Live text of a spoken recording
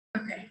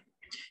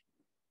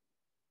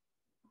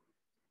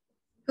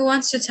Who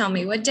wants to tell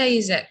me what day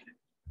is it?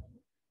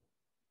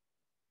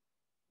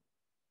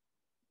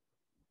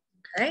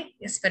 Okay,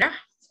 yes, Farah.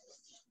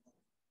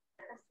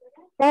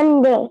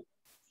 Sunday.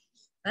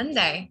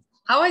 Sunday.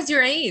 How was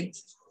your Eid?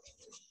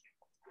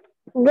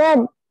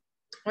 Good.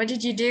 What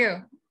did you do?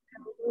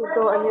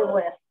 Go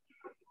anywhere.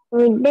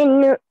 We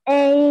didn't go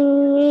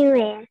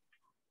anywhere.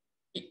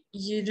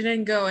 You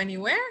didn't go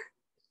anywhere?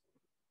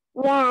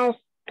 Yes.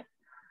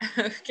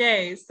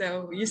 Okay,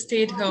 so you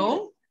stayed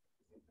home?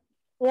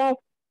 Yes.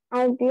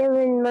 I play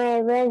with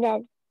my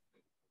brother.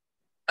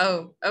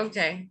 Oh,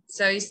 okay.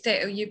 So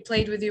you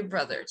played with your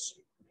brothers.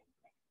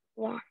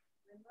 Yeah.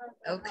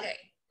 Okay,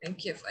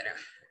 thank you, Farah.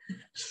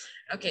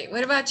 Okay,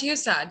 what about you,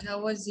 Saad? How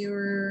was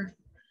your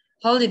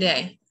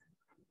holiday?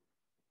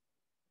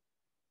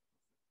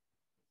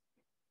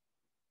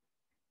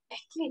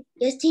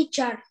 Yes,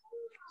 teacher.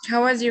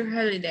 How was your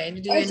holiday?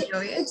 Did you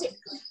enjoy it?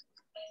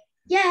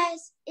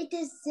 Yes, it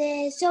is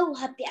so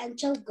happy and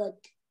so good.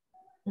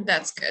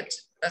 That's good.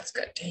 That's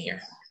good to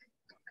hear.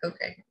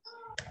 Okay.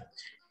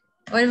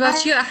 What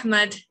about you,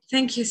 Ahmed?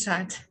 Thank you,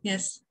 Saad.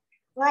 Yes.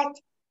 What?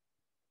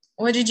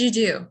 What did you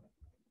do?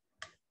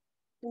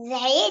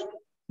 Zaid?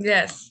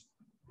 Yes.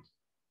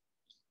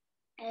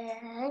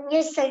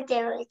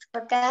 Yesterday with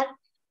Qatar.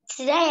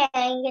 Today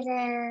I'm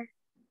gonna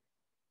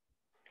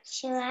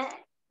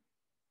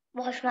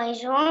wash my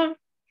room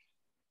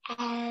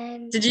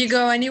and Did you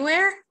go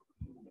anywhere?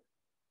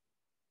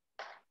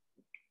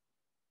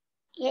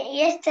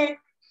 yesterday.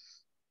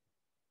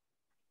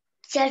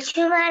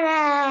 شو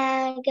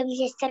معنا قبل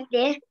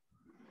yesterday?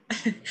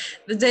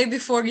 The day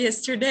before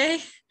yesterday?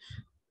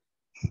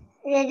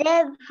 The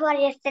day before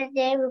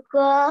yesterday we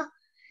go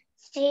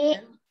see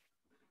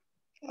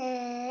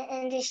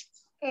in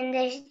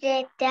the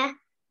data.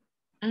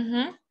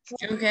 Mm-hmm.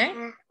 Okay.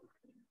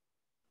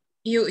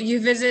 You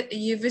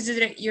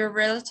visited your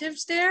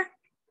relatives there?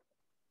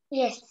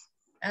 Yes.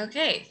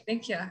 Okay,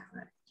 thank you,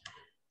 Ahmed.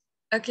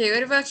 Okay,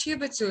 what about you,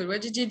 Batul?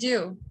 What did you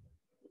do?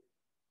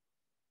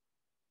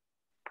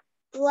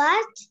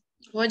 What?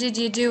 What did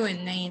you do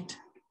in Eid?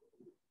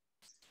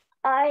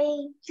 I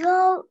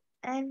go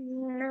and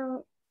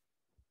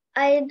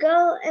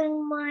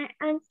my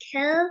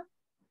uncle.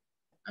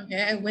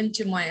 Okay, I went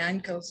to my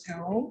uncle's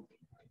home.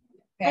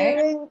 I Okay.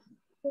 went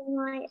to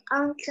my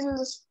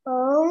uncle's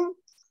home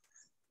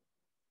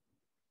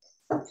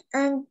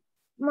and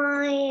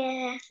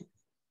my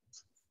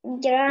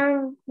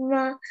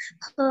grandma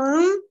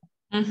home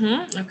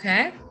Mm-hmm.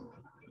 Okay.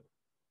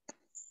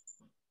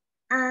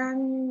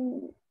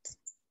 and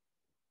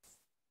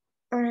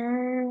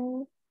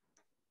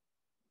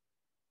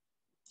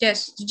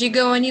Yes. Did you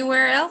go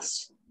anywhere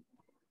else?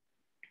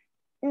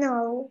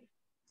 no.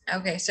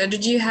 Okay, so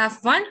did you have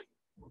fun?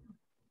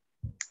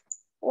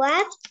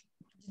 What?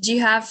 Did you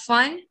have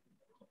fun?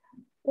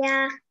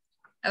 Yeah.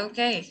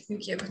 Okay,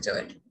 thank you,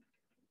 Batul.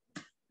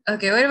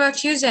 Okay, what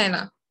about you,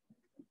 Zaina?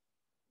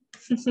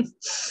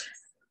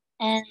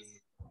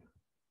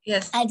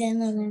 Yes. I don't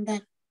remember.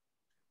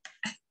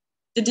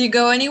 Did you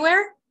go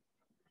anywhere?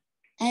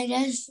 I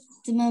just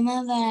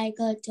remember I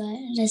go to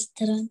a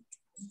restaurant.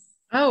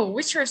 Oh,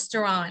 which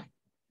restaurant?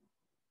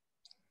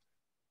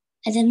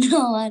 I don't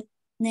know what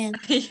name.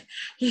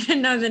 You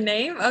didn't know the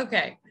name?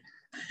 Okay.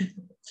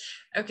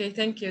 Okay,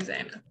 thank you,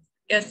 Zaina.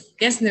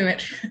 Yes, Nuit.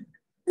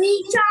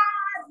 Teacher,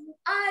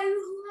 I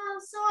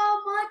have so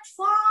much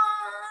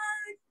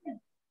fun.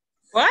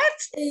 What?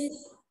 First day,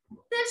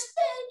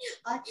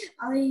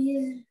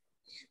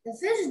 the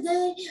first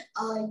day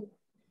I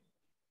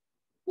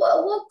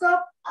woke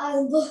up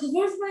and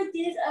brush my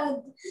teeth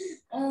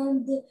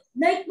and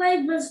make my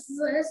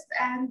breakfast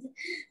and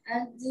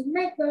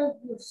make my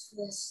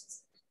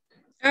breakfast.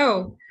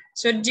 Oh,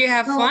 so did you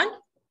have fun?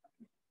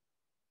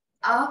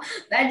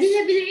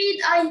 بعدها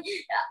بالعيد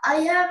I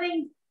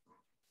having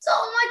so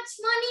much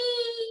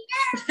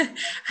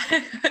money.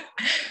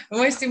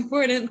 Most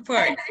important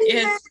part.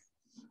 Yes.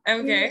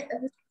 Okay.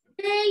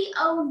 Today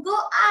I will go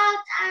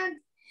out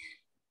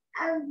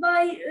and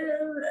buy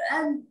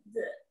and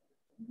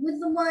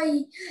with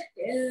my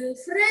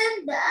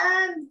friend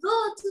and go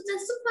to the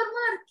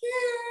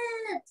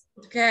supermarket.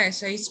 Okay,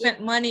 so you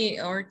spent money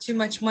or too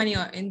much money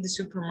in the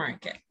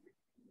supermarket.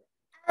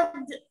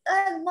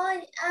 And my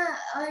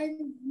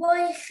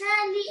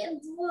khali in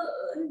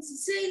the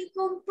same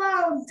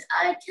compound.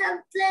 I can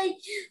play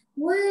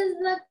with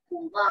the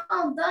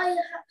compound. I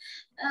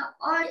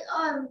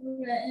are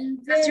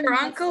Does your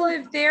uncle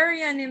live there,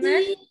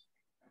 Yanimet?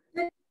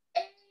 I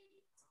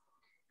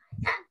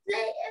can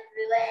play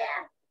everywhere.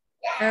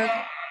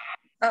 Yeah.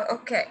 Oh,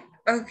 okay.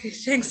 Okay,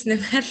 thanks,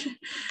 Nimet.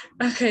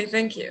 Okay,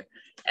 thank you.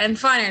 And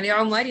finally,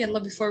 Omar, yalla,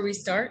 before we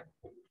start.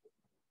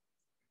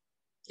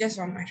 Yes,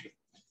 Omar.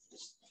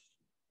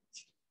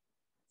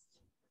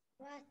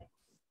 What?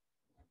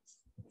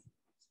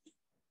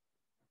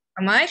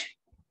 Omar?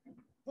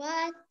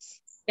 What?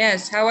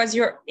 Yes, how was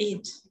your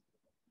Eid?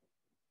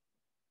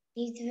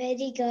 It's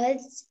very good.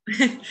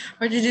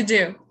 What did you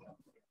do?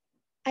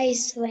 I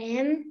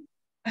swam.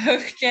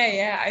 Okay,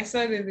 yeah, I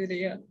saw the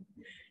video.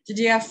 Did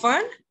you have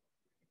fun?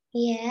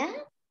 Yeah.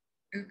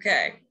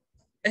 Okay.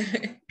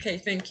 Okay,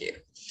 thank you.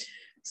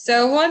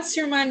 So who wants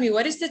to remind me,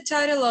 what is the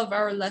title of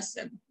our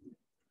lesson?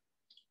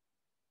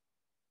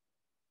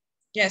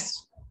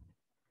 Yes.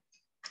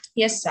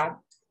 Yes, Sam.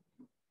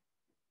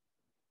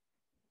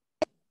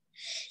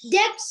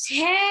 DEX,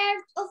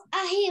 Heart of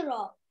a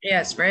Hero.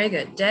 Yes, very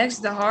good. Dex,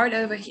 the heart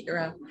of a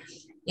hero.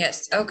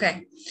 Yes,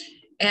 okay.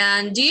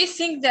 And do you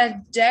think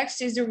that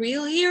Dex is a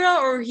real hero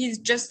or he's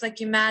just like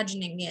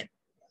imagining it?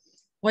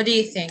 What do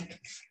you think?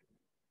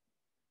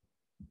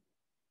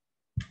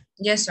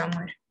 Yes,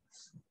 Omar.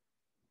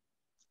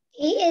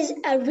 He is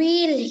a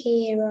real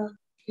hero.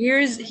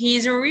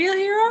 He's a real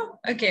hero?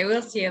 Okay,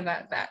 we'll see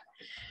about that.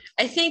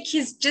 I think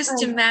he's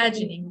just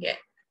imagining it.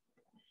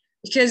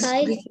 Because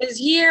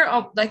here,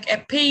 like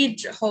a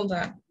page, hold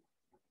on.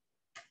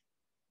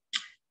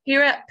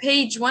 Here at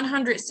page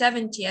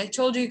 170, I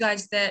told you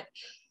guys that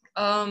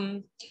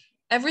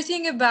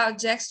everything about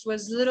Dex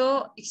was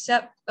little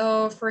except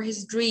for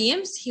his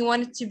dreams. He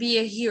wanted to be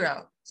a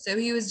hero. So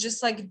he was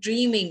just like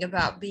dreaming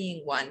about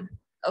being one.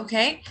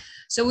 Okay.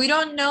 So we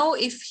don't know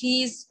if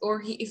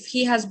if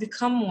he has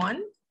become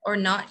one or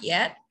not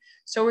yet.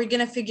 So we're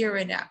going to figure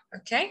it out.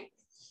 Okay.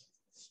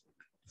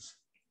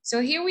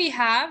 So here we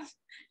have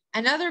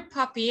another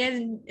puppy.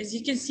 And as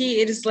you can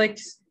see, it is like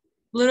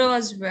little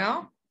as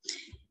well.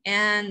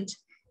 And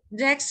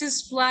Dex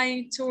is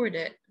flying toward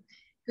it,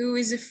 who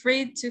is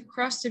afraid to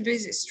cross the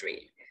busy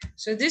street.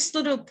 So this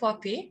little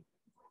puppy,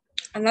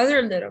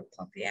 another little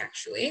puppy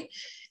actually,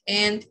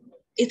 and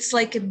it's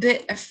like a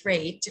bit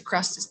afraid to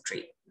cross the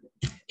street.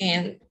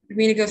 And the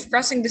meaning of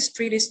crossing the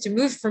street is to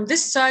move from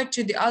this side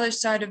to the other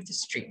side of the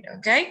street,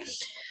 okay?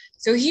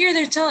 So here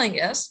they're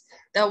telling us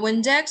that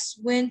when Dex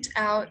went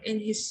out in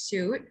his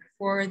suit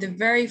for the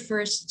very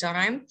first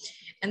time,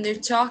 and they're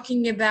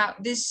talking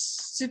about this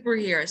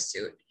superhero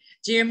suit.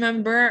 Do you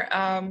remember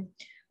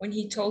when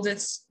he told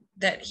us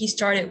that he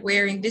started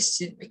wearing this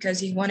suit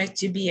because he wanted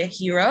to be a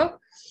hero?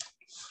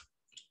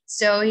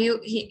 So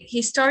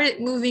he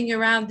started moving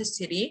around the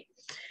city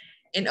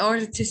in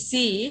order to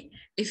see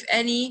if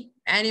any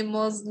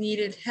animals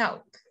needed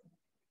help.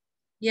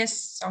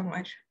 Yes,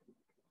 Omar.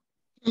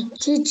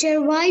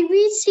 Teacher, why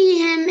we see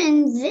him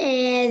in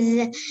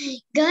the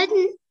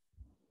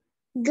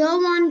go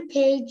on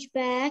page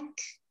back?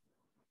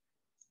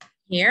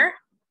 Here?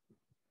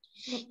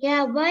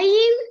 Yeah, why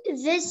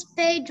this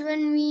page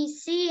when we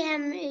see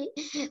him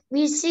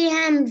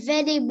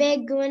very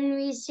big. When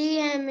we see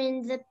him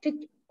in the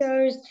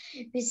pictures,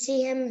 we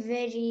see him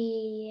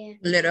very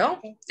little.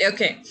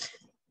 Okay.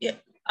 Yeah.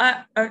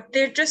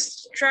 They're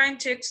just trying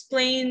to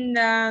explain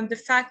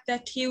the fact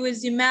that he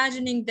was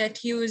imagining that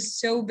he was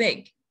so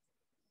big.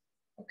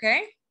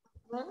 Okay?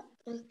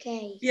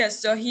 Okay. Yes,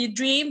 so he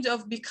dreamed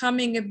of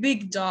becoming a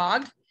big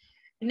dog.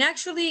 And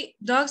actually,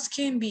 dogs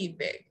can be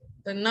big,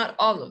 but not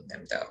all of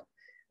them though.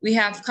 We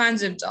have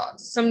kinds of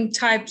dogs. Some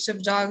types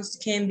of dogs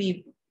can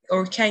be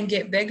or can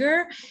get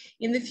bigger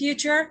in the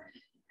future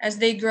as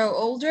they grow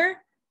older.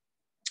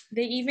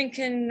 They even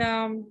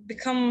can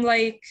become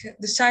like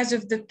the size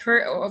of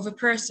a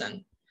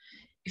person,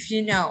 if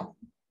you know.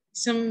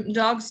 Some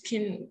dogs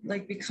can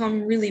like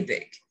become really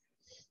big,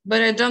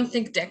 but I don't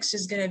think Dex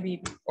is gonna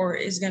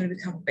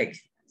become big.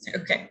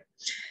 Okay,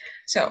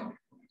 so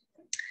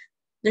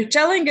they're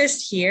telling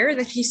us here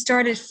that he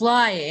started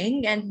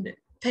flying, and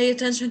pay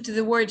attention to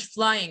the word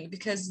flying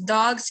because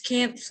dogs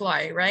can't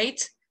fly,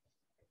 right?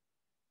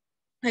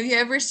 Have you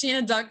ever seen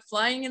a dog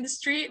flying in the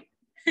street?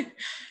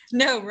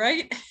 No,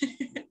 right?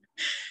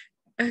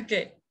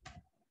 Okay.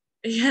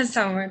 Yes,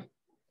 someone.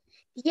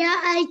 Yeah,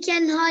 I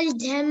can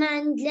hold him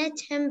and let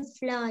him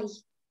fly.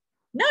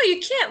 No,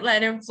 you can't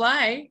let him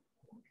fly.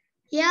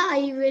 Yeah,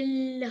 I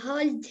will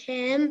hold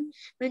him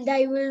and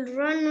I will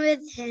run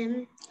with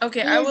him.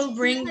 Okay, I will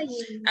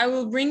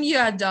bring you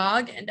a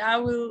dog and I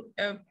will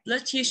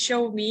let you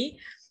show me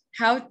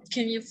how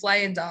can you fly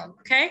a dog,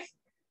 okay?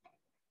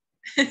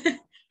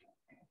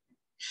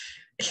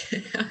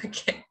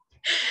 Okay.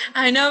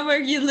 I know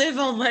where you live,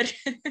 Omar.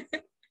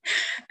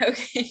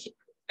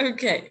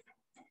 Okay.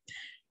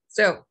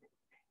 So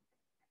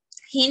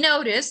he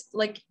noticed,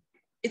 like,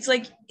 it's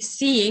like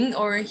seeing,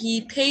 or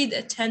he paid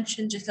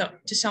attention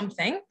to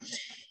something.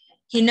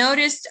 He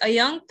noticed a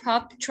young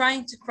pup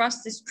trying to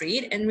cross the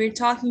street, and we're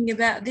talking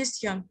about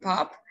this young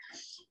pup,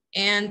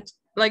 and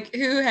like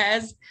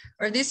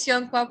this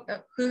young pup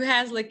who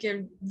has like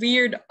a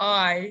weird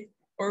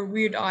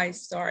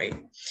eyes, sorry.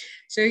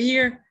 So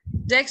here,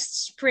 Dex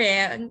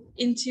sprang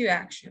into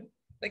action.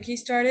 Like he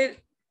started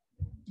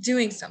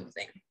doing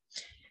something.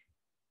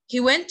 He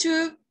went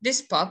to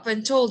this pup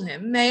and told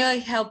him, "May I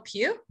help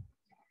you?"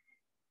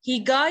 He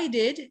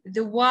guided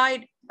the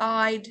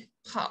wide-eyed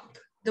pup.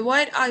 The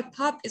wide-eyed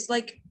pup is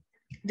like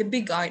the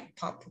big-eyed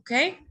pup,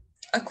 okay?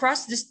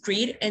 Across the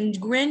street and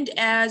grinned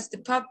as the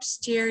pup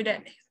stared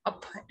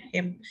up at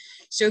him.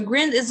 So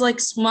grinned is like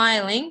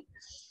smiling,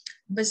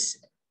 but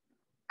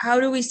how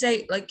do we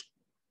say like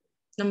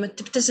لما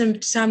تبتسم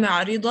ابتسامة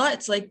عريضة,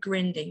 it's like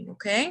grinning,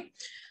 okay?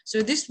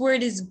 So this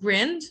word is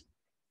grinned.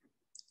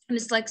 and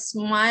it's like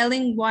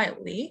smiling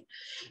widely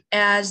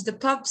as the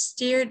pup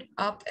stared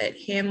up at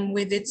him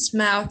with its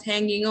mouth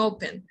hanging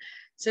open.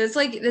 So it's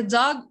like the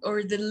dog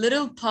or the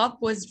little pup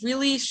was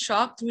really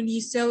shocked when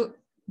he saw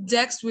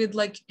Dex with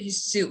like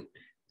his suit,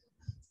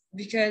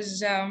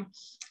 because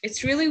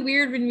it's really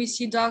weird when we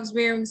see dogs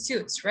wearing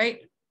suits,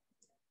 right?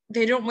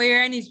 They don't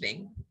wear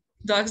anything.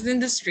 Dogs in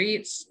the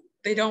streets,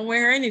 they don't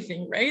wear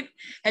anything, right?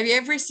 Have you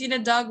ever seen a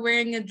dog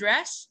wearing a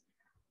dress?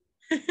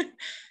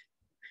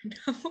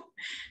 No,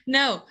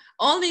 no,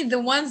 only the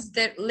ones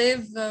that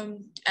live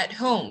at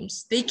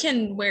homes, they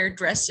can wear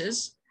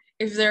dresses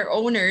if their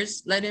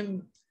owners let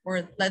them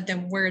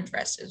wear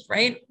dresses,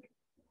 right?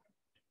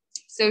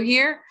 So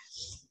here,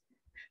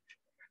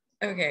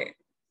 okay,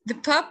 the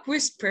pup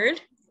whispered,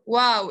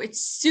 "Wow,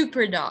 it's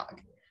super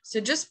dog."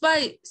 So just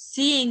by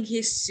seeing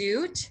his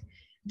suit,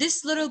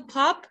 this little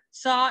pup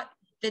thought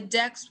that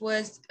Dex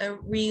was a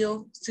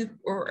real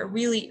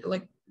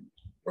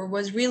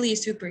was really a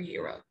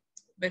superhero.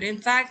 But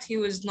in fact, he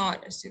was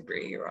not a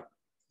superhero.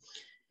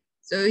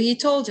 So he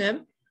told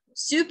him,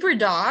 "Super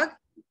dog."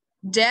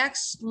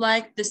 Dex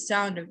liked the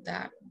sound of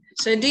that.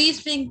 So do you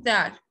think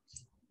that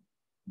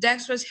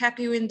Dex was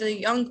happy when the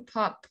young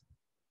pup,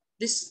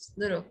 this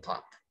little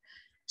pup,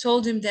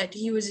 told him that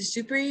he was a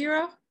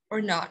superhero or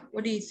not?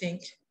 What do you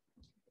think?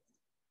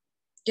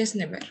 Yes,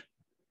 Nimir.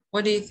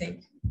 What do you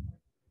think?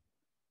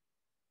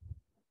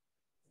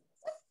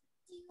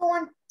 You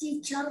want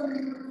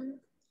teacher?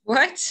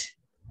 What?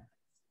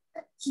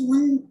 You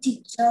want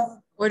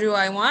teacher? What do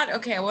I want?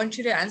 Okay, I want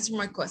you to answer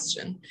my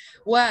question.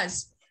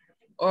 Was,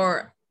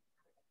 or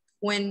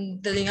when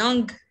the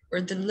young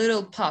or the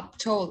little pup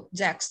told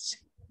Dex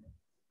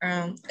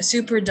a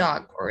super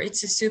dog, or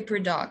it's a super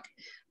dog,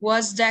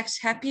 was Dex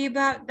happy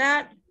about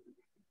that?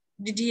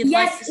 Did he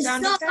like the Yes,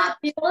 sound so of that?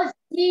 because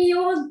he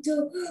want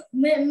to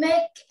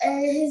make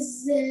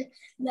his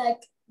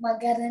like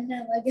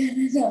Magarana.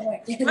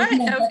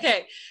 Right,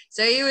 okay.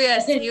 So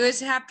he was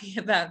happy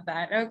about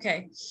that.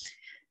 Okay.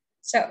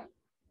 So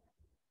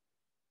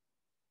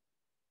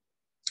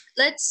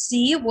let's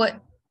see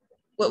what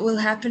will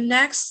happen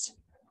next.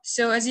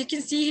 So as you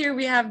can see here,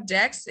 we have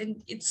Dex,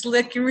 and it's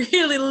like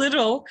really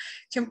little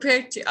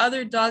compared to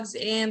other dogs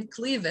and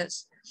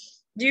Clevis.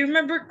 Do you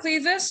remember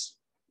Clevis?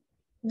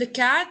 The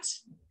cat?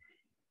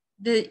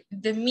 The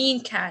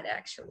mean cat,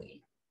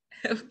 actually.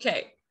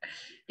 Okay.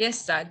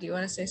 Yes, Dad, do you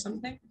want to say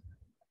something?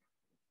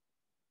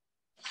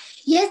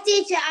 Yes,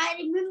 teacher, I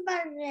remember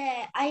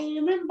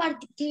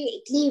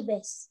the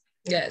Clevis.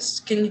 Yes.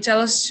 Can you tell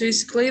us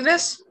who's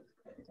Clevis?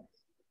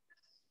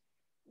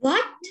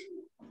 What?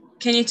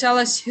 Can you tell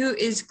us who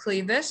is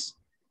Clevis?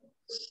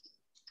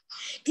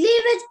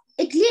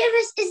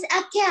 Clevis is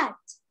a cat.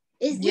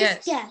 Is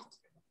Yes. this cat?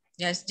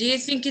 Yes. Do you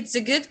think it's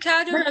a good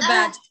cat or But, a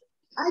bad?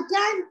 I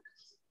can't.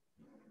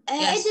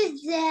 Yes. It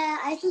is.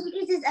 I think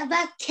it is a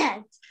bad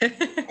cat. I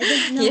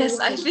don't know Yes,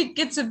 why. I think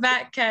it's a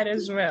bad cat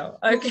as well.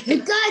 Okay.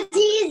 Because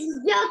he is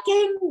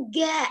looking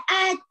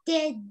at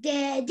the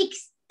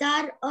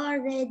Dexter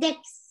or Dex.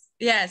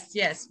 Yes,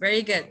 yes,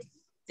 very good.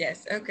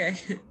 Yes, okay.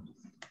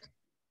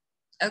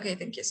 Okay,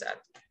 thank you, Sad.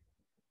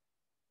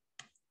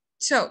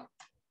 So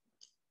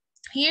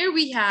here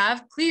we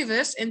have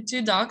Clevis and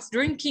two dogs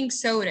drinking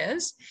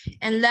sodas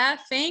and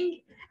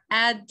laughing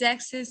at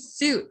Dex's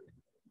suit.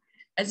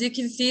 As you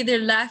can see, they're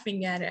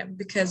laughing at him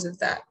because of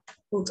that.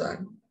 Hold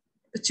on.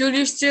 But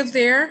you're still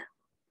there?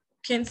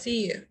 Can't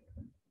see you.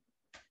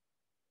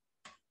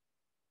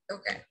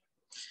 Okay.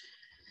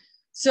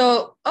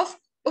 So of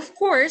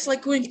course,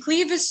 like when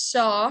Clevis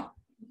saw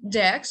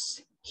Dex,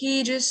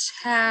 he just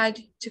had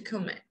to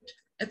comment.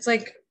 It's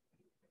like,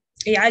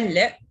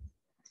 yeah,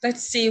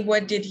 let's see,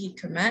 what did he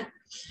comment?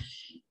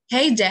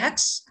 "Hey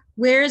Dex,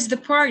 where's the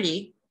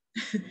party?"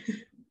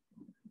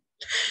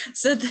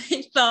 So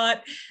they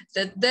thought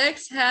that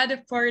Dex had a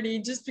party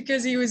just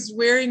because he was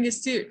wearing a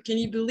suit. Can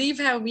you believe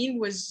how mean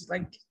was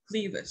like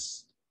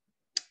Clevis?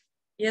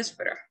 Yes,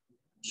 Farah.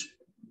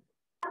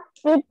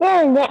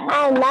 People, they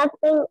are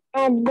laughing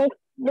at Dex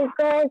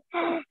because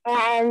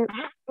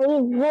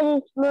he's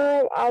very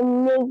small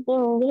and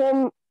making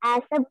him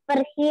a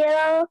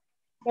superhero.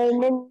 They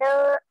don't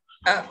know.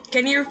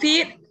 Can you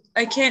repeat?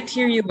 I can't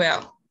hear you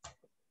well.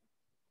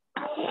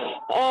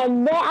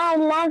 And they are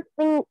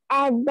laughing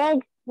at Dex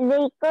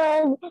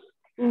because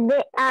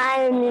they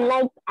are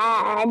like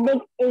Dex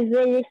is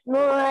very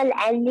small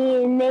and he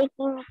is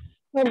making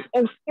him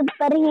a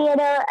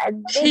superhero, a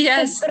big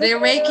Yes, they're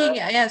making,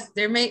 superhero. yes,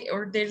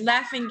 they're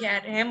laughing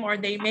at him, or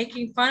they're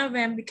making fun of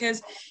him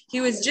because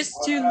he was just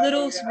too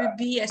little to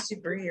be a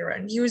superhero,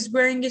 and he was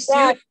wearing a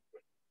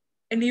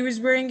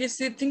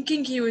suit,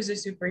 thinking he was a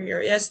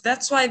superhero. Yes,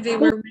 that's why they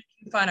were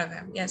making fun of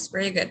him. Yes,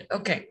 very good.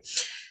 Okay.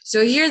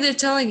 So here they're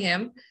telling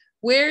him,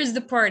 where is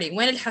the party?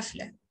 وين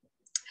الحفلة?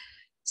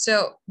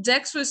 So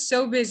Dex was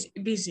so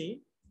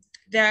busy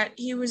that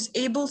he was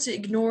able to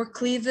ignore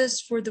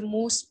Clevis for the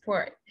most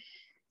part.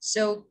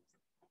 So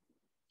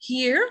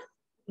here,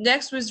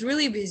 Dex was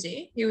really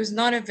busy. He was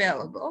not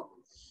available.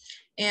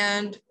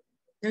 And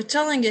they're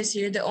telling us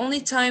here the only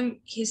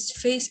time his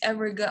face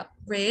ever got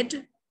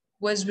red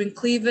was when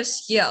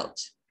Clevis yelled,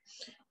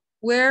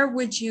 "Where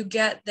would you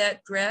get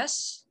that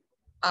dress?"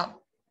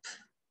 Up.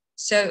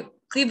 So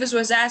Clevis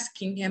was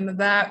asking him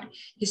about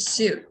his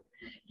suit.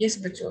 Yes,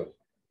 Batul.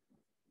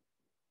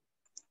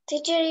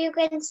 Teacher, you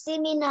can see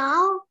me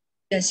now?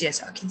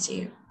 Yes, I can see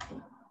you.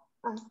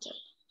 Okay.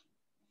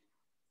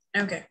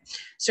 Okay,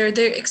 so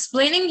they're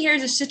explaining here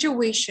the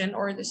situation,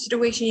 or the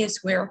situation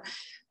is where,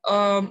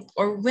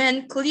 or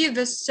when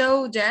Clevis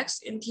saw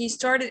Dex and he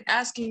started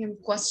asking him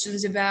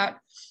questions about,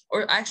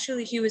 or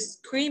actually he was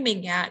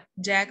screaming at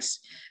Dex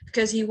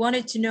because he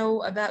wanted to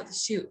know about the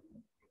suit.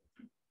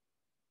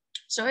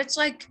 So it's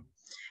like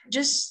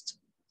just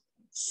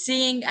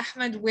seeing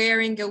Ahmed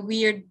wearing a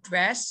weird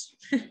dress.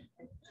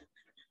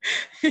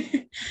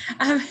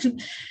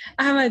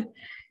 Ahmed,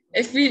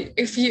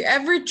 if you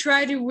ever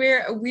try to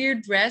wear a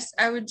weird dress,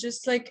 I would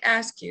just like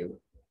ask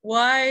you,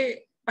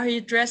 why are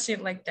you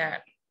dressing like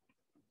that?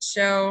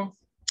 So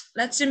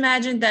let's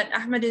imagine that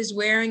Ahmed is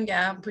wearing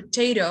a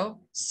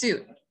potato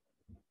suit.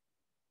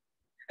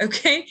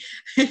 Okay?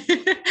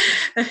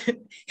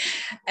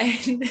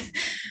 And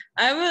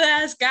I will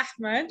ask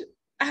Ahmed,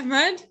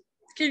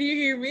 can you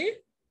hear me?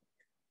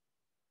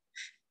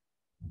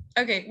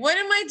 Okay, what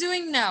am I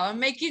doing now? I'm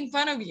making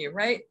fun of you,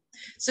 right?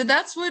 So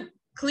that's what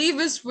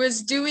Clevis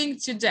was doing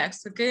to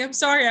Dex, okay? I'm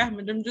sorry,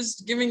 Ahmed, I'm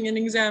just giving an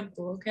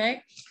example,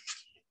 okay?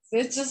 So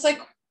it's just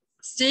like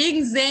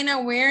seeing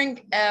Zaina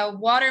wearing a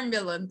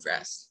watermelon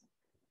dress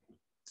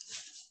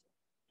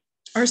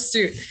or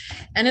suit.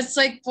 And it's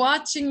like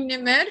watching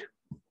Nimed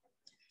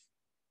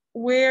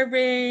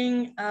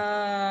wearing,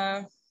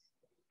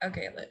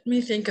 okay, let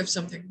me think of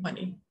something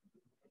funny.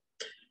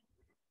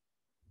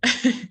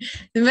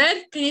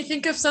 Nimed, can you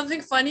think of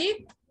something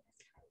funny?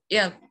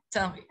 Yeah,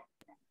 tell me.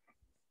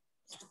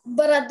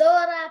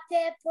 Bradora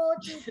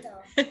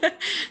potato.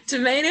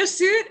 Tomato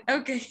suit?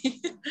 Okay.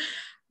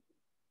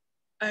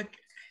 Okay.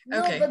 No,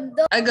 Okay.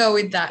 Bandora. I go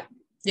with that.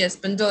 Yes,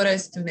 Pandora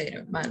is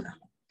tomato. Mana.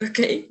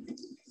 Okay.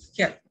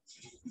 Yeah.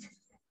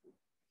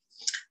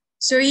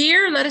 So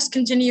here, let us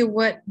continue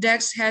what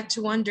Dex had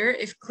to wonder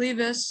if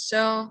Clevis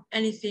saw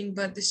anything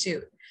but the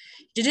suit.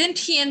 Didn't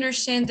he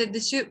understand that the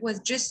suit was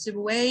just a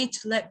way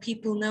to let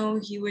people know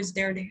he was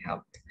there to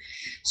help?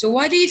 So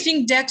why do you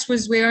think Dex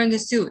was wearing a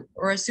suit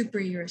or a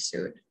superhero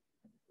suit?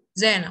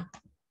 Zana.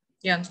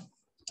 Yeah.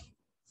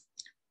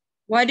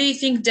 Why do you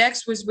think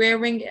Dex was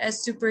wearing a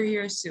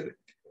superhero suit?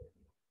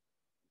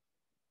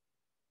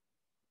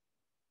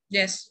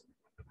 Yes.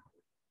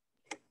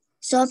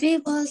 So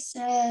people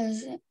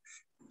says,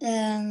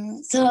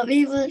 so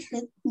people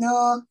should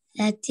know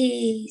that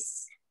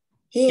he's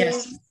here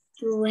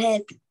to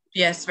help.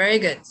 Yes, very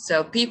good.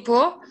 So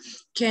people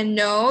can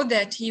know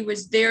that he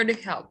was there to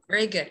help.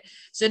 Very good.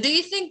 So do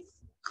you think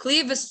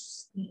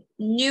Clevis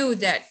knew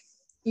that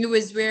he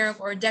was wearing,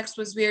 or Dex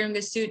was wearing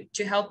a suit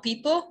to help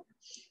people?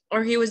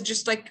 Or he was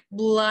just like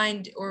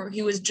blind, or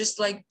he was just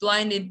like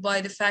blinded by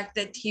the fact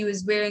that he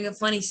was wearing a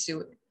funny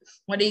suit?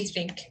 What do you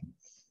think?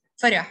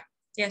 Farah,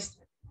 yes.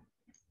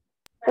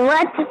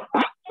 What?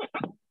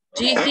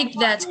 Do you think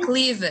that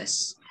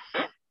Clevis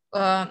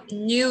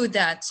knew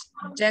that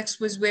Dex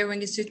was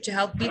wearing a suit to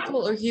help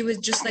people, or he was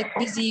just like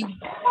busy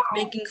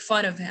making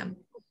fun of him?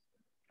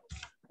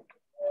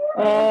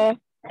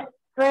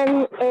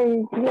 Friend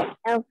is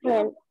a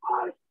friend.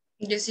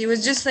 Yes, he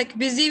was just like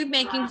busy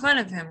making fun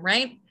of him,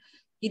 right?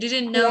 He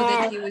didn't know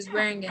that he was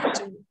wearing it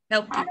to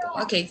help people.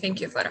 Okay, thank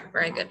you, Farah.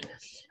 Very good.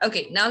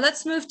 Okay, now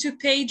let's move to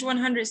page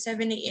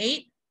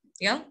 178.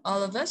 Yeah,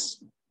 all of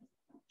us.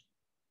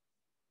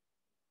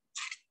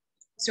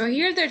 So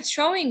here they're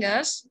showing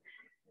us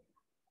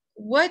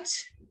what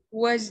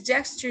was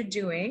Dexter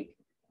doing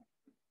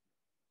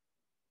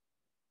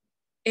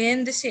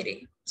in the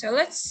city. So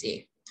let's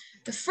see.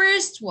 The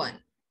first one.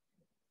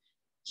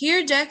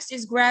 Here Dex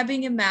is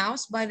grabbing a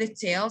mouse by the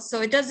tail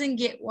so it doesn't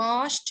get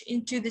washed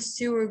into the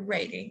sewer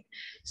grating.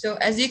 So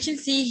as you can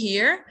see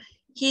here,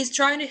 he's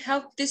trying to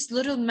help this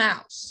little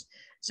mouse.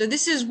 So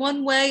this is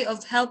one way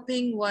of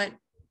helping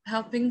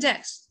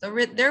Dex.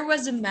 There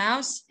was a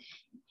mouse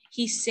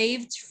he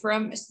saved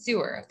from a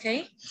sewer,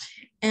 okay?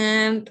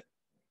 And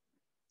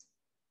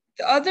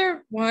the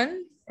other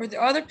one, or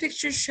the other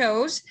picture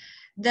shows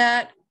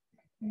that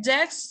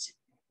Dex,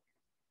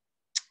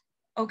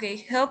 okay,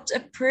 helped a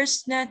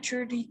purse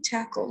naturally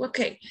tackle.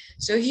 Okay,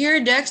 so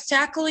here Dex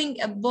tackling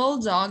a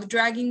bulldog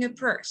dragging a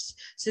purse.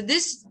 So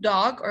this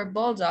dog or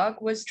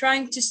bulldog was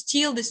trying to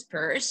steal this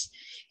purse,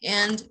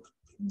 and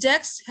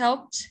Dex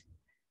helped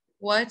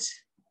what?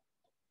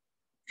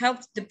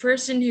 Helped the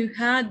person who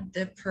had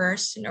the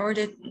purse in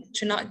order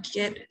to not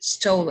get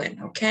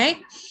stolen,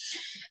 okay?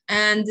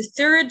 And the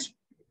third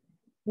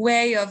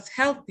way of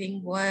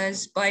helping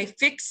was by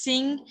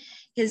fixing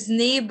his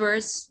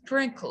neighbor's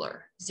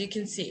sprinkler. As you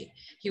can see,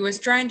 he was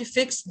trying to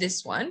fix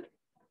this one.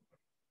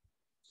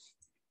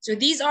 So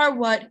these are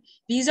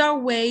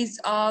ways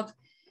of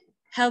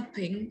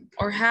helping,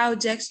 or how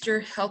Dexter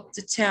helped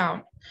the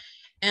town.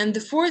 And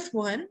the fourth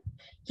one,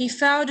 he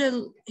found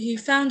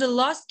a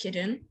lost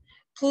kitten,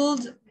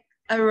 pulled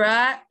a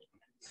rat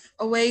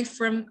away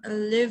from a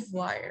live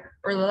wire.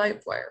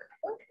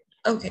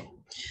 Okay,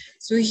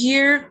 so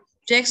here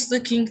Jack's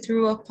looking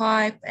through a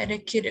pipe at a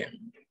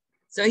kitten.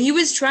 So he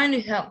was trying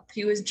to help.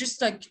 He was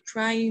just like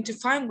trying to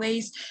find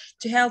ways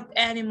to help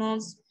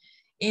animals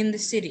in the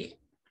city.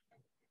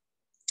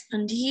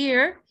 And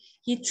here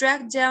he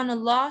tracked down a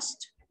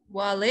lost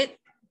wallet,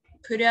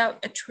 put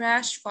out a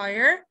trash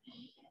fire,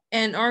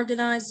 and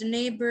organized a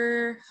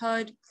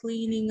neighborhood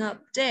cleaning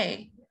up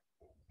day.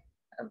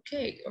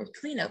 Okay, or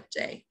cleanup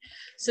day.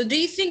 So do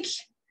you think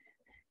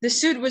the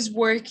suit was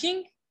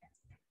working?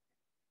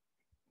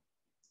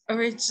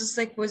 Or it just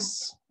like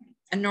was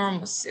a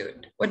normal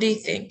suit? What do you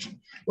think?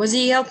 Was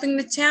he helping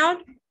the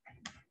town?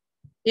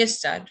 Yes,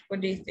 Dad.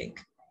 What do you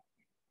think?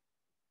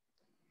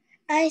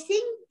 I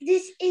think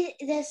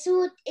the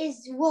suit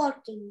is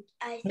working.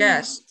 I think.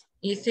 Yes.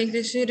 You think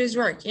the suit is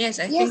working? Yes,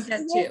 I think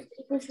that too.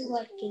 It is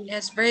working.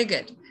 Yes, very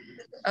good.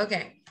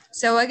 Okay.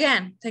 So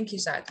again, thank you,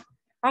 Saad.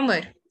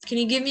 Omar, can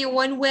you give me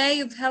one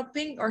way of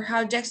helping or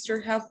how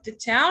Dexter helped the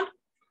town?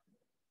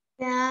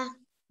 Yeah.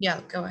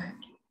 Yeah, go ahead.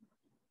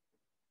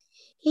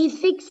 He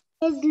fixed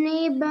his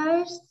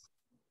neighbor's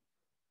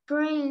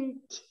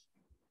drink.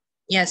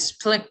 Yes,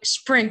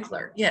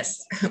 sprinkler.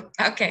 Yes.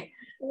 Okay.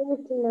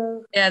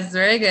 Sprinkler. Yes,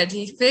 very good.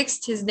 He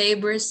fixed his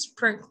neighbor's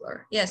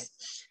sprinkler. Yes.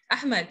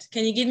 Ahmed,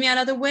 can you give me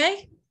another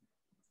way?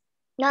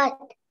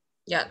 Not.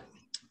 Yeah.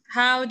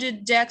 How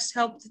did Dex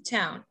help the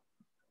town?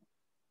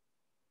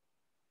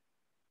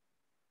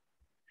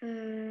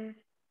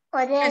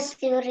 What Yes. is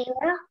Syria?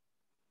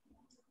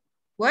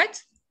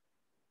 What?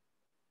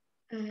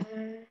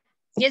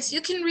 Yes,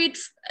 you can read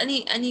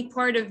any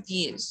part of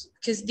these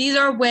because these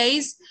are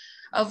ways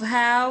of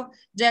how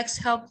Dex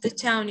helped the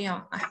town,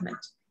 yeah, Ahmed.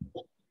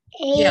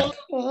 Yeah.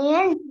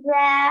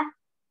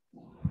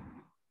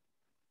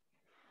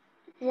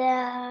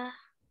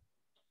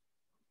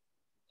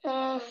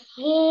 And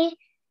he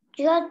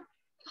got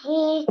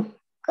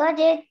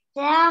it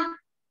the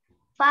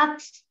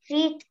fox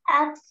street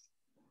up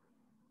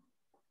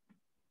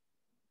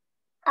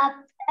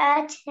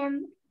at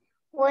him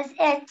with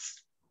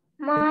its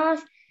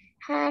mouth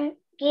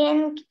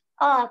hanging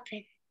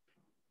open.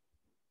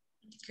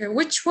 Okay,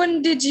 which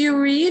one did you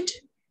read?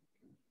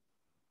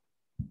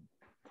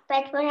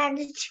 Page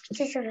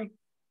 167.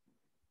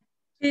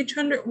 Page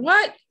 100.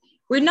 What?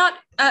 We're not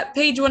at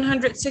page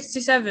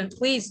 167.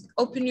 Please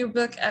open your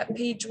book at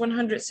page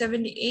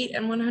 178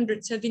 and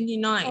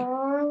 179.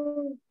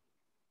 Oh,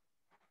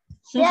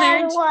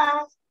 there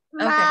was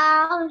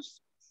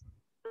mouse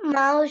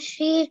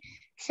saved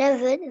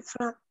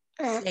from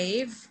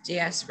saved.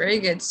 Yes, very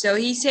good. So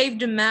he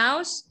saved a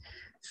mouse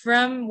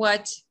from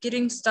what?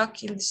 Getting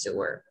stuck in the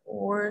sewer,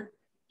 or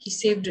he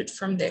saved it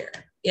from there.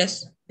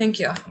 Yes, thank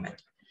you,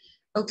 Ahmed.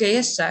 Okay,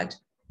 yes, Saad.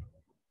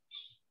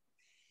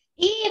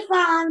 He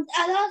found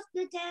a lost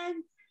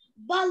kitten,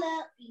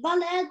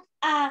 bullet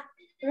a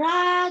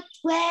right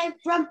way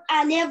from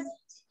a live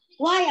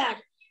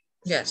wire.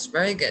 Yes,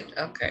 very good.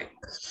 Okay.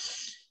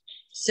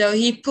 So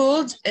he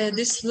pulled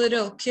this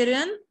little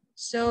kitten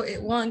so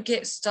it won't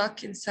get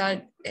stuck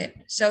inside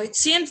it. So it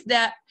seems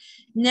that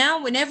now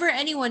whenever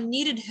anyone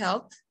needed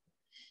help,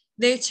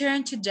 they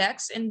turned to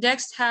Dex, and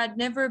Dex had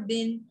never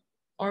been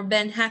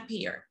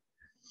happier.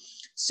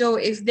 So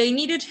if they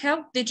needed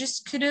help, they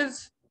just could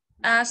have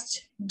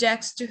asked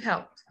Dex to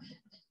help.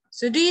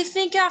 So do you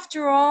think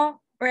after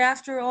all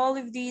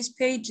of these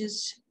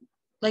pages,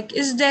 like,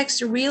 is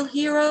Dex a real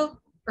hero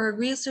or a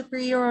real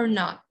superhero or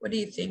not? What do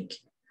you think?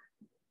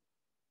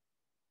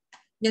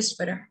 Yes,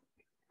 Farah.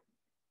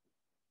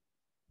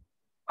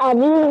 a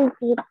real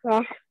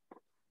hero.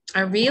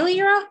 A real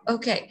hero?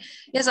 Okay.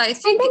 Yes, I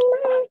think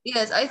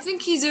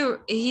he's a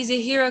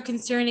hero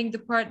concerning the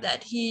part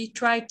that he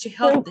tried to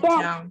help the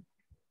town.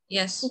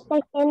 Yes. And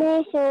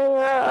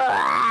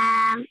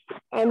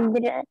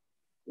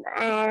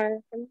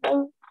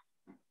something.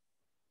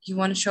 You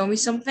want to show me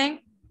something?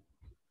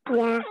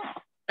 Yeah.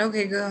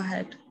 Okay, go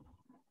ahead.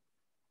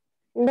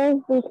 This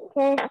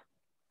picture.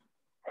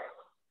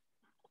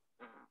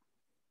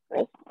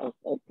 Wait,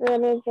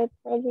 what is it?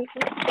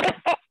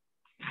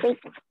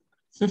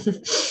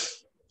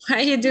 What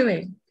are you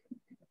doing?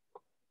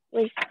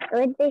 Wait,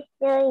 would this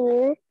show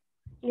you?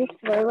 This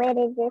one, where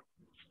is it?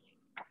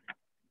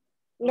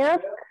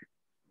 Look.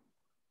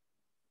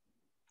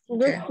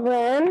 This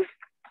one.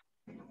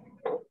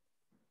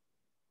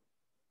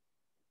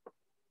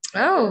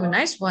 Oh,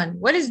 nice one.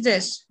 What is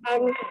this?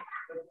 And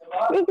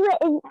this one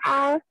is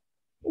our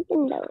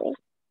secondary.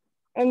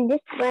 And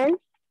this one,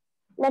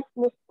 that's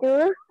this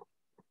two.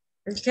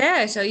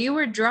 Okay, so you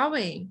were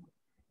drawing.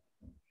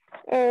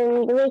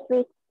 And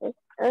wait.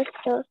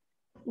 Also,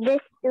 this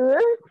two.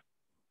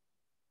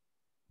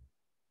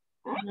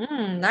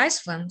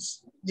 Nice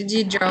ones. Did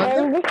you draw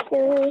them? And this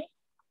two.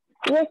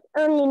 Yes,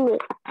 only me.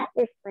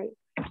 This one.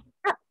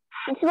 Oh,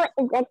 this one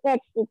is a cat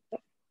picture.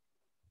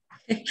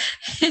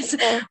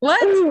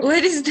 What?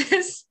 What is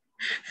this?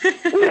 A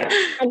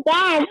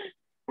cat.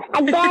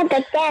 A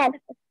cat.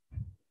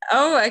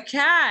 Oh, a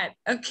cat.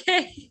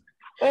 Okay.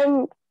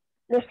 And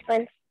this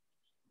one.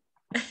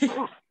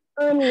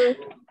 Only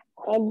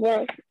a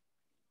dog.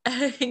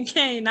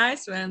 Okay,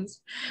 nice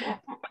ones.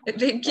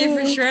 Thank you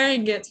for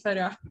sharing it,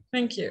 Farah.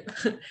 Thank you.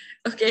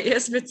 Okay,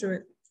 yes,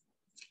 Betul.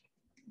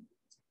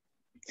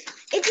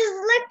 It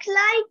look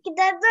like the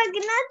dog,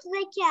 not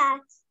the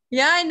cat.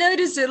 Yeah, I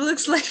noticed it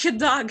looks like a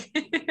dog.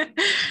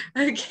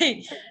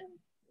 Okay.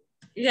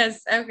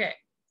 Yes, okay.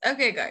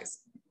 Okay, guys.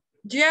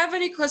 Do you have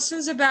any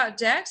questions about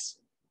DEX?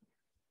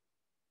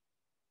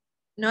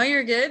 No,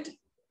 you're good?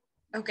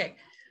 Okay.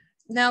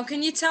 Now,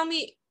 can you tell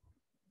me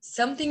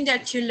something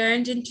that you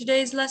learned in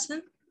today's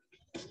lesson?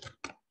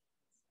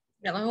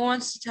 Yeah, who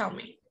wants to tell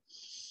me?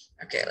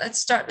 Okay, let's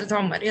start with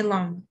Omar.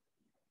 Ilham.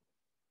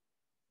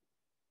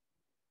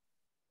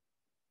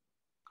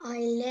 I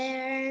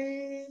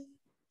learned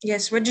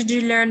Yes, what did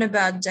you learn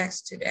about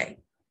DEX today?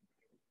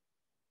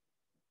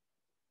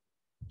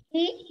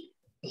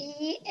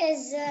 he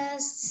is a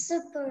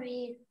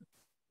superhero.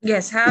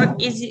 Yes, how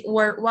is he,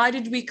 or why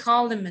did we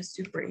call him a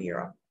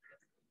superhero?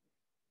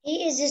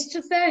 He is a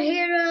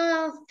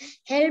superhero of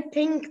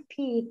helping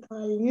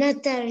people,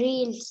 not a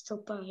real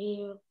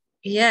superhero.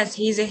 Yes,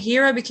 he's a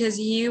hero because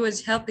he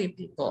was helping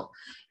people.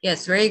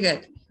 Yes, very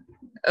good.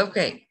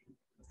 Okay.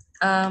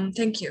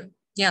 Thank you.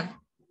 Yeah.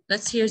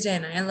 Let's hear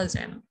Zana. Yalla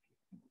Zana.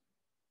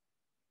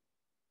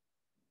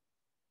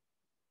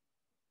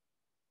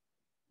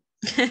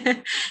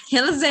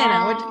 Yalla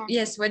Zana.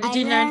 What did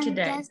you learn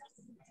today?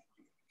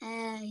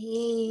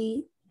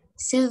 He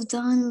saved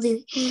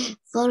only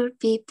 4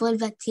 people,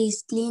 but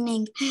he's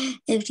cleaning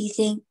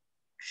everything.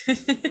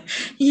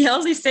 He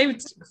only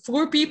saved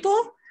 4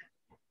 people?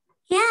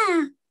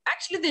 Yeah,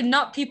 Actually, they're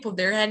not people,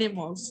 they're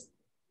animals.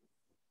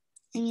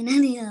 I mean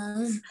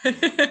animals.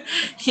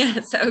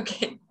 Yes,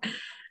 okay.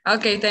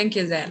 Okay, thank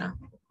you, Zana.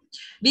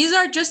 These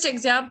are just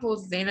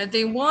examples, Zana.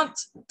 They won't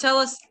tell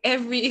us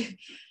every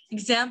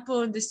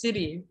example in the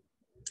city.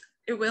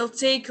 It will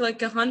take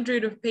like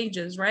 100 of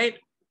pages, right?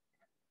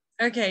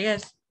 Okay,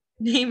 yes.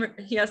 Nimr,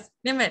 yes.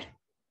 Nimr,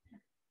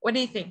 what do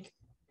you think?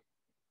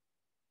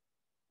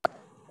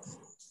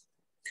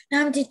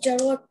 Teacher,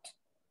 what?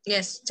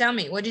 Yes, tell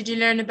me, what did you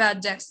learn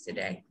about Dex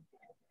today?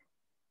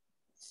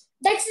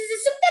 Dex is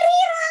a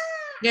superhero.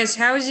 Yes,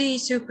 how is he a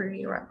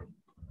superhero?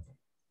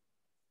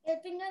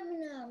 Helping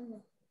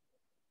animal.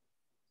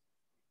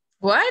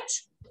 What?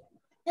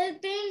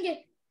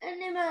 Helping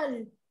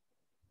animal.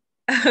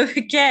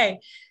 Okay,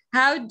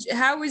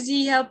 how is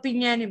he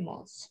helping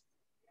animals?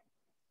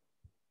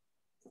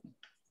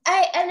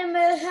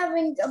 Animal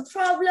having a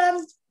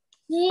problem,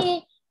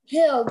 he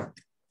help.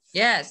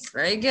 Yes,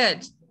 very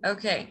good.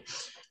 Okay,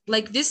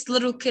 like this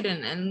little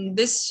kitten and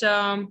this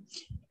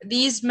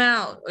these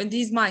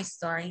mice,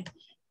 sorry,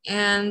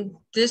 and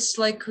this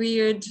like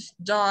weird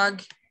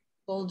dog,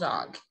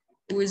 bulldog.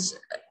 It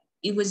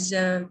was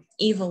a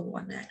evil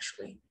one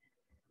actually.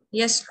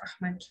 Yes,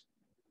 Ahmed.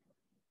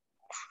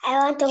 I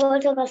want to go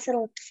to the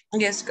bathroom.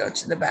 Yes, go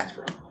to the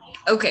bathroom.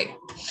 Okay.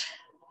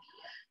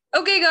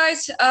 Okay,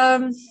 guys.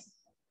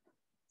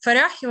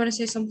 Farah, you want to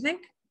say something?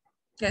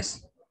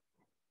 Yes.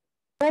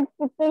 I want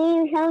to tell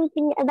you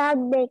something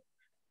about this.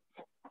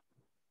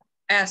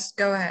 Yes,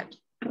 go ahead.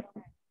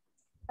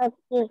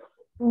 Okay.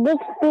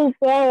 This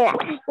teacher,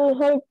 he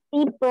helps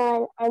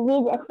people and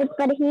he's a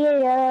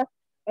superhero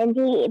and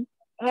he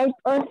helps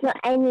also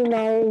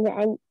animals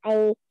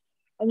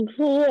and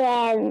he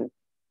has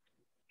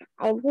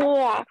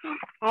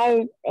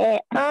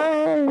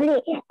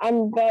only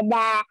and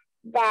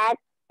that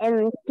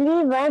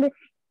Cleaver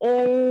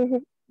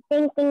is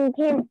thinking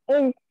him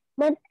is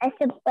not a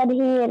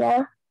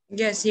superhero.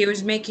 Yes, he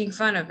was making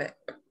fun of it,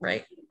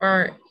 right?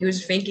 Or he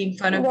was making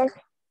fun of. Yes.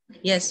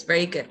 Yes,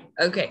 very good.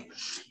 Okay.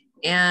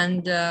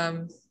 And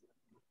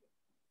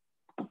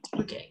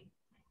okay.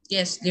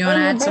 Yes, do you want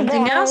to add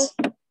something else?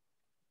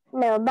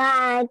 No,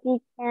 bye,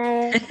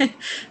 teacher.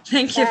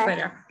 Thank you, Bye.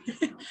 Farah.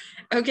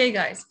 Okay,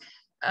 guys.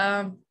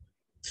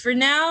 For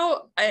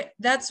now,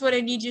 that's what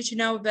I need you to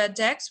know about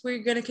Dex. We're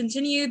going to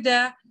continue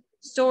the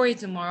story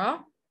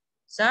tomorrow.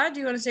 Sarah, do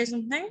you want to say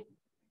something?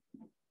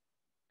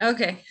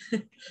 Okay.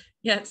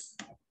 Yes.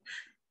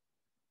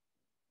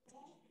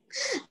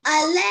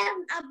 I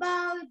learned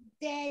about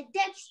the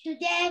DEX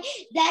today.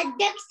 That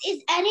DEX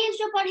is a real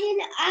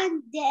superhero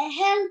and they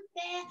help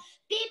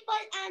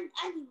people and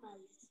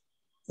animals.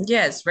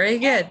 Yes, very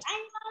good.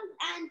 Animals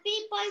and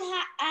people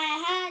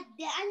had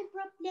any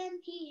problem,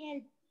 he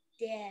helped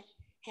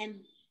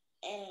him.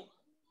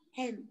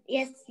 Him.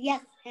 Yes,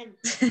 him.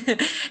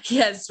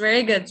 Yes,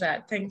 very good,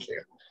 Brad. Thank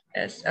you.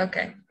 Yes,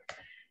 okay.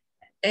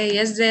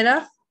 Yes,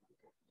 Zara?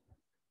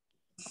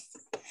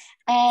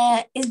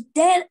 Is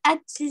there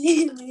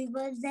actually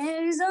people?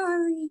 There's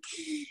only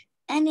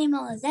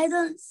animals. I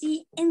don't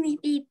see any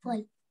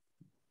people.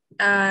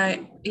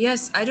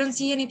 Yes, I don't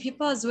see any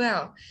people as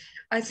well.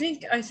 I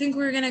think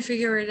we're gonna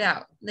figure it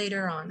out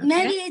later on. Okay?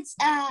 Maybe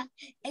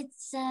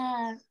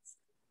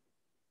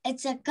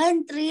it's a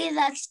country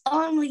that's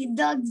only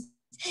dogs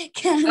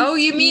can Oh,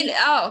 you mean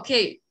speak.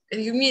 okay.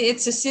 You mean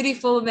it's a city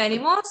full of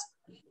animals?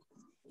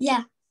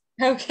 Yeah.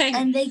 Okay.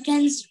 And they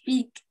can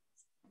speak.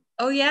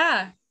 Oh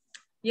yeah.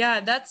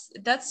 Yeah, that's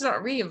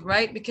not real,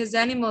 right? Because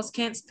animals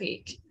can't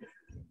speak.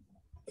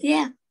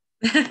 Yeah.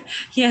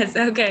 Yes,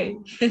 okay.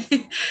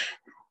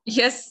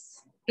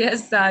 Yes,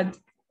 yes, Dad.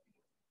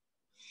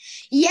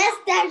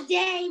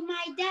 Yesterday,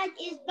 my dad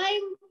is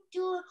buying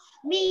to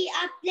me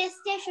a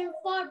PlayStation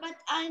 4, but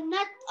I'm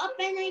not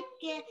open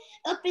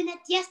it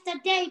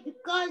yesterday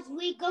because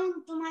we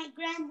going to my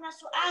grandma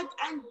Suad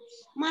and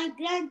my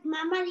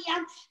grandma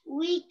Mariam.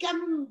 We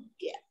coming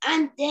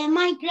and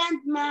my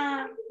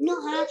grandma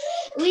Noha.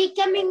 We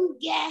coming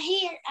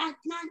here at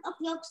 9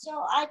 o'clock,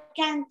 so I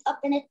can't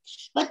open it.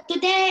 But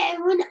today,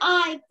 when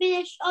I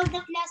finish all the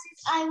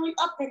classes, I will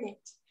open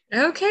it.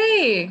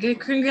 Okay,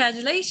 good.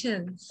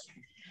 Congratulations.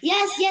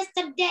 Yes,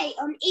 yesterday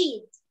on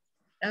Eid.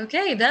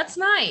 Okay, that's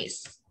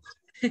nice.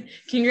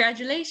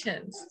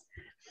 Congratulations.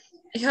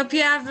 I hope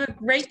you have a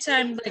great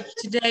time like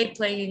today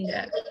playing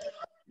that.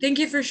 Thank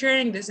you for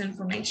sharing this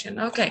information.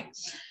 Okay.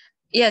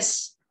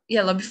 Yes.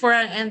 Yalla, before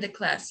I end the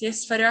class.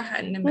 Yes, Farah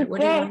and Nimr,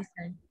 what do you want to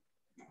say?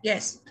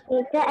 Yes.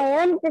 Teacher, I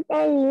want to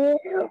tell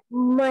you,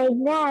 my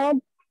dad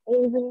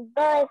will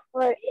buy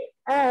for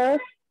us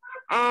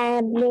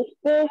a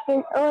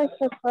PlayStation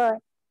also for.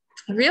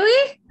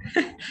 Really?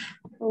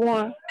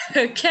 Yeah.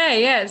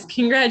 Okay, yes.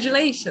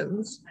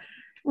 Congratulations.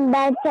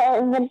 But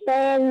my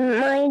dad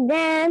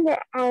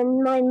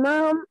and my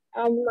mom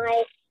and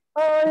my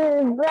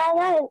whole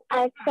brother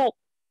are sick.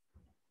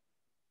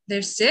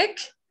 They're sick?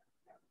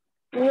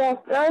 Yes,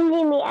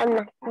 only me, I'm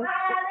not sick.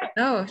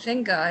 Oh,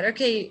 thank God.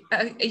 Okay.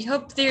 I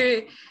hope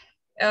they're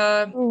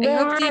I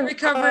hope they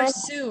recover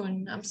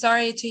soon. I'm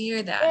sorry to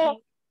hear that.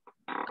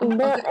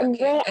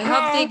 Okay. I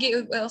hope they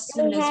get well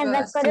soon as well,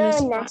 as soon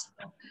as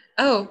possible.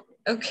 Oh,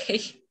 okay.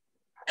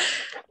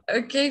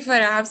 Okay,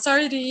 Farah, I'm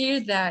sorry to hear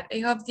that. I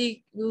hope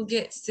they will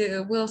get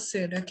well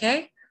soon,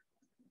 okay?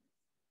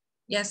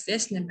 Yes,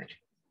 yes, Nimr.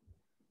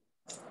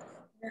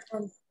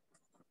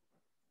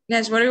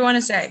 Yes, what do you want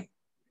to say?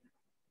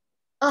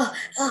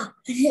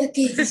 Okay,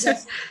 teacher.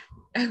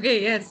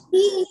 Okay, yes.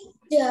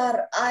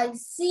 Teacher, I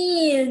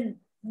seen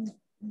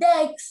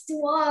DEX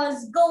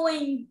was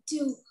going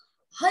to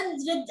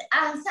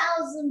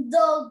 100,000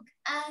 dog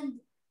and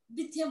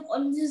beat him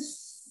on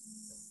his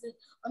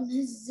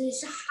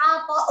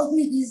shahaba on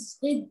his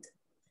head.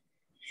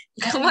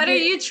 What are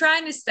you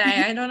trying to say?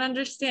 I don't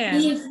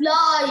understand. He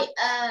fly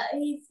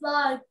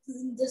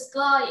in the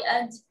sky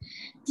and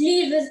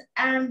leave it,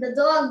 and the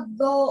dog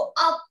go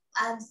up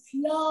and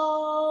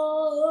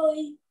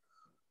fly.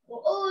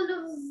 All of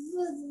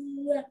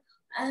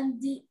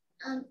the,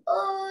 and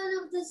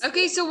all of this.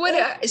 Okay, so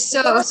what?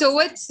 So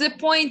what's the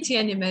point,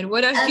 Nimr?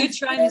 What are you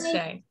trying to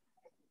say?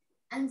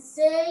 And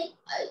say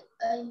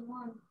I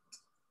want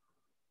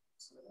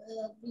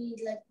to be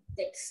like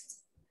text.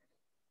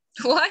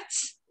 What?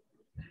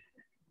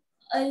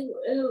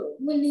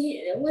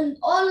 When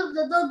all of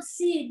the dogs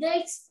see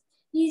Dexter,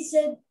 he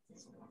said,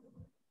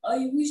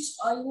 "I wish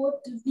I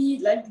want to be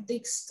like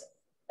Dexter."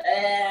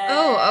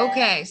 Oh,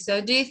 okay.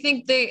 So do you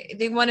think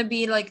they want to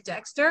be like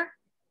Dexter?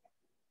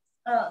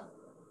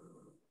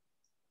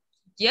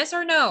 Yes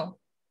or no?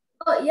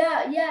 Oh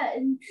yeah.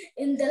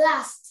 In the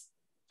last.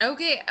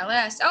 Okay,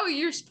 last. Oh,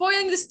 you're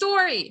spoiling the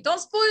story. Don't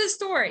spoil the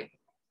story.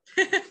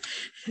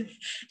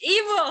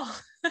 Evil.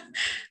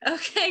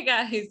 Okay,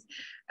 guys.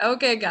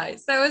 Okay,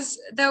 guys. That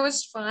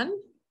was fun.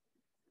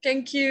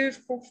 Thank you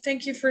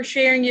for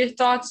sharing your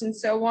thoughts and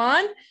so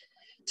on.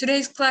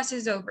 Today's class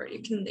is over.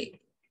 You can leave.